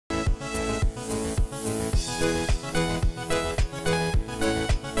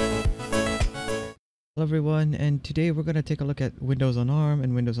Hello everyone, and today we're going to take a look at Windows on ARM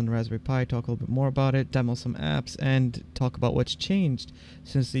and Windows on the Raspberry Pi, talk a little bit more about it, demo some apps, and talk about what's changed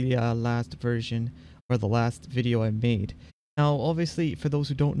since the last version or the last video I made. Now, obviously, for those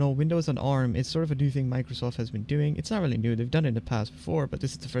who don't know, Windows on ARM is sort of a new thing Microsoft has been doing. It's not really new, they've done it in the past before, but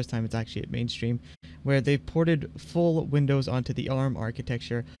this is the first time it's actually at mainstream, where they've ported full Windows onto the ARM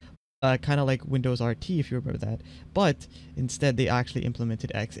architecture. Kind of like Windows RT, if you remember that, but instead they actually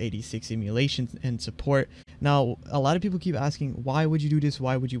implemented x86 emulation and support. Now, a lot of people keep asking, why would you do this?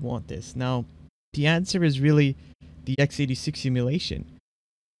 Why would you want this? Now, the answer is really the x86 emulation.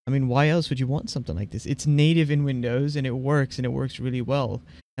 I mean, why else would you want something like this? It's native in Windows and it works really well.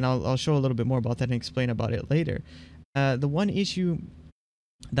 And I'll show a little bit more about that and explain about it later. The one issue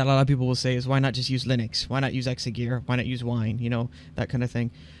that a lot of people will say is, why not just use Linux? Why not use exagear? Why not use Wine? You know, that kind of thing.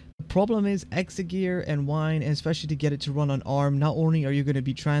 The problem is exagear and Wine, and especially to get it to run on ARM, not only are you going to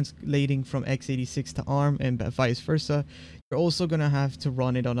be translating from x86 to ARM and vice versa, you're also going to have to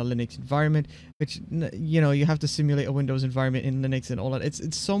run it on a Linux environment, which, you know, you have to simulate a Windows environment in Linux and all that.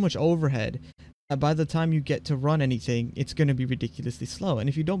 It's so much overhead. By the time you get to run anything, it's going to be ridiculously slow. And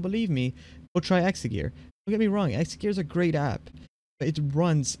if you don't believe me, go try exagear. Don't get me wrong, exagear is a great app. It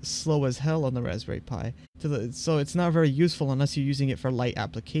runs slow as hell on the Raspberry Pi, so it's not very useful unless you're using it for light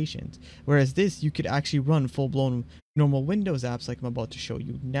applications. Whereas this, you could actually run full-blown normal Windows apps like I'm about to show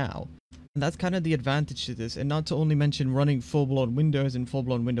you now. And that's kind of the advantage to this. And not to only mention running full-blown Windows and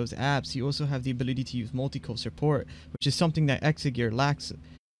full-blown Windows apps, you also have the ability to use multicore support, which is something that exagear lacks,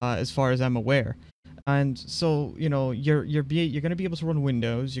 as far as I'm aware. And so, you know, you're going to be able to run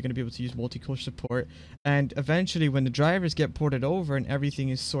Windows, you're going to be able to use multi-core support, and eventually when the drivers get ported over and everything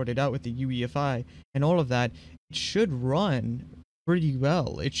is sorted out with the UEFI and all of that, it should run pretty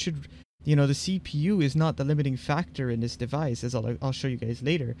well. It should, you know, the CPU is not the limiting factor in this device, as I'll show you guys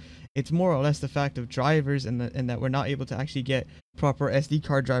later. It's more or less the fact of drivers and that we're not able to actually get proper SD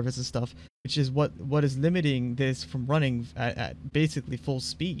card drivers and stuff, which is what is limiting this from running at basically full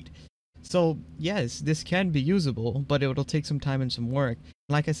speed. So yes, this can be usable, but it'll take some time and some work.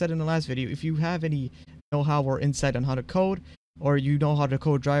 Like I said in the last video, if you have any know-how or insight on how to code, or you know how to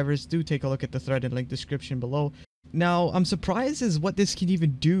code drivers, do take a look at the thread and link description below. Now, I'm surprised as what this can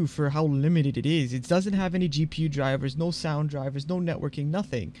even do for how limited it is. It doesn't have any GPU drivers, no sound drivers, no networking,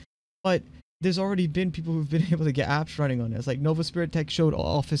 nothing. But there's already been people who've been able to get apps running on this. Like Nova Spirit Tech showed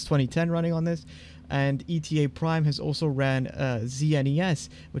Office 2010 running on this. And ETA Prime has also ran ZNES,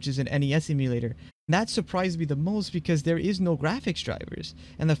 which is an NES emulator. And that surprised me the most because there is no graphics drivers.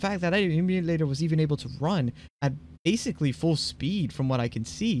 And the fact that an emulator was even able to run at basically full speed from what I can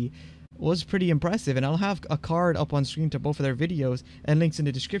see was pretty impressive. And I'll have a card up on screen to both of their videos and links in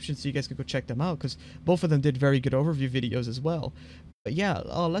the description so you guys can go check them out, because both of them did very good overview videos as well. But yeah,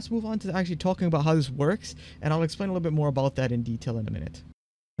 let's move on to actually talking about how this works, and I'll explain a little bit more about that in detail in a minute.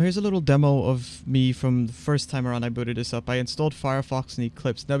 Here's a little demo of me from the first time around I booted this up. I installed Firefox and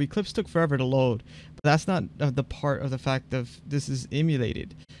Eclipse. Now, Eclipse took forever to load, but that's not the part of the fact of this is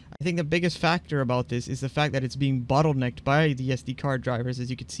emulated. I think the biggest factor about this is the fact that it's being bottlenecked by the SD card drivers,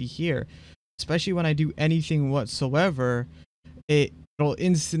 as you can see here. Especially when I do anything whatsoever, it'll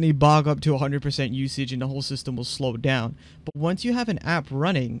instantly bog up to 100% usage and the whole system will slow down. But once you have an app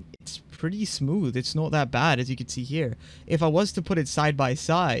running, it's pretty smooth. It's not that bad, as you can see here. If I was to put it side by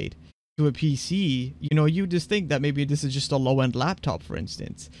side to a PC, you know, you just think that maybe this is just a low-end laptop, for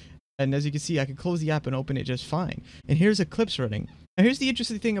instance. And as you can see, I can close the app and open it just fine. And here's Eclipse running. Now, here's the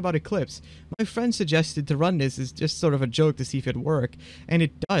interesting thing about Eclipse. My friend suggested to run this as just sort of a joke to see if it'd work. And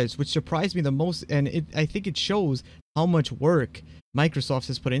it does, which surprised me the most. And I think it shows how much work Microsoft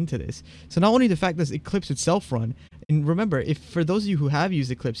has put into this. So not only the fact that Eclipse itself run, and remember, if for those of you who have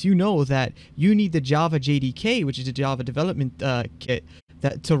used Eclipse, you know that you need the Java JDK, which is a Java development kit,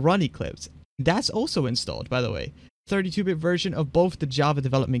 to run Eclipse. That's also installed, by the way. 32-bit version of both the Java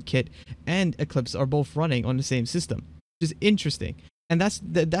development kit and Eclipse are both running on the same system, which is interesting. And that's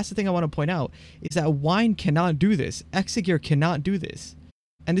the thing I want to point out, is that Wine cannot do this. Exagear cannot do this.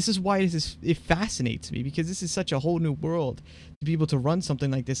 And this is why it fascinates me, because this is such a whole new world to be able to run something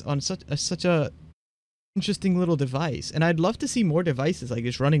like this on such a interesting little device. And I'd love to see more devices like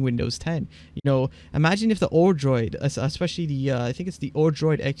this running Windows 10. You know, imagine if the Odroid, especially the I think it's the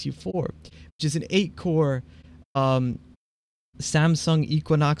Odroid XU4, which is an 8-core Samsung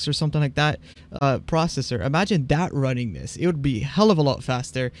Equinox or something like that processor. Imagine that running this. It would be a hell of a lot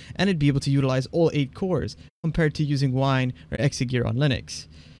faster, and it'd be able to utilize all 8 cores compared to using Wine or exagear on Linux.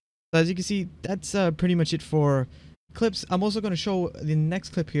 So as you can see, that's pretty much it for Eclipse. I'm also going to show the next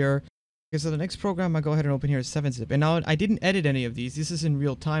clip here Okay, so the next program I go ahead and open here is 7-zip. And now I didn't edit any of these. This is in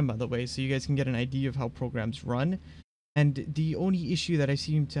real time, by the way, so you guys can get an idea of how programs run. And the only issue that I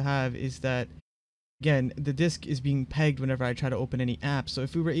seem to have is that, again, the disk is being pegged whenever I try to open any app. So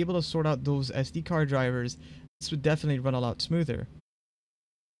if we were able to sort out those SD card drivers, this would definitely run a lot smoother.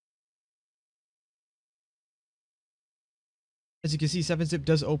 As you can see, 7-zip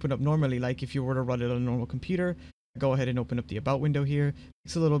does open up normally, like if you were to run it on a normal computer. Go ahead and open up the About window here.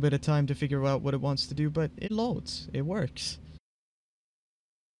 Takes a little bit of time to figure out what it wants to do, but it loads. It works.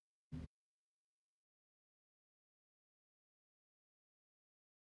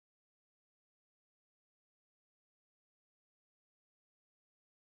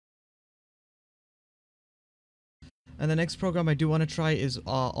 And the next program I do want to try is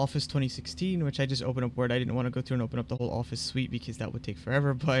Office 2016, which I just opened up Word. I didn't want to go through and open up the whole Office suite because that would take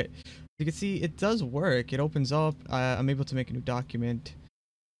forever, but you can see it does work. It opens up. I'm able to make a new document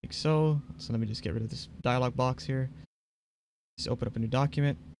like so. So let me just get rid of this dialog box here. Just open up a new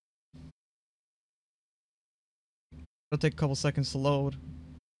document. It'll take a couple seconds to load.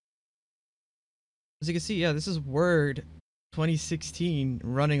 As you can see, yeah, this is Word 2016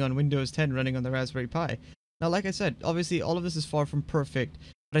 running on Windows 10, running on the Raspberry Pi. Now, like I said, obviously all of this is far from perfect,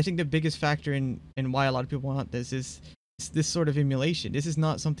 but I think the biggest factor in why a lot of people want this is this sort of emulation. This is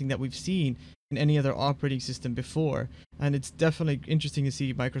not something that we've seen in any other operating system before, and it's definitely interesting to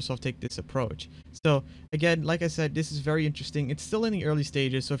see Microsoft take this approach. So again, like I said, this is very interesting. It's still in the early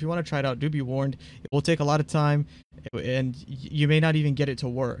stages, so if you want to try it out, do be warned. It will take a lot of time, and you may not even get it to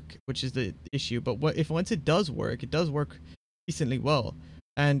work, which is the issue. But once it does work decently well.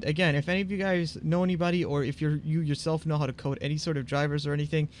 And again, if any of you guys know anybody, or if you yourself know how to code any sort of drivers or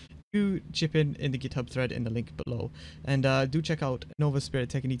anything, do chip in the GitHub thread in the link below. And do check out Nova, Spirit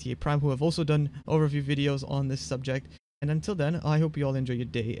Tech, and ETA Prime, who have also done overview videos on this subject. And until then, I hope you all enjoy your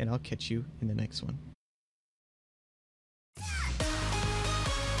day, and I'll catch you in the next one.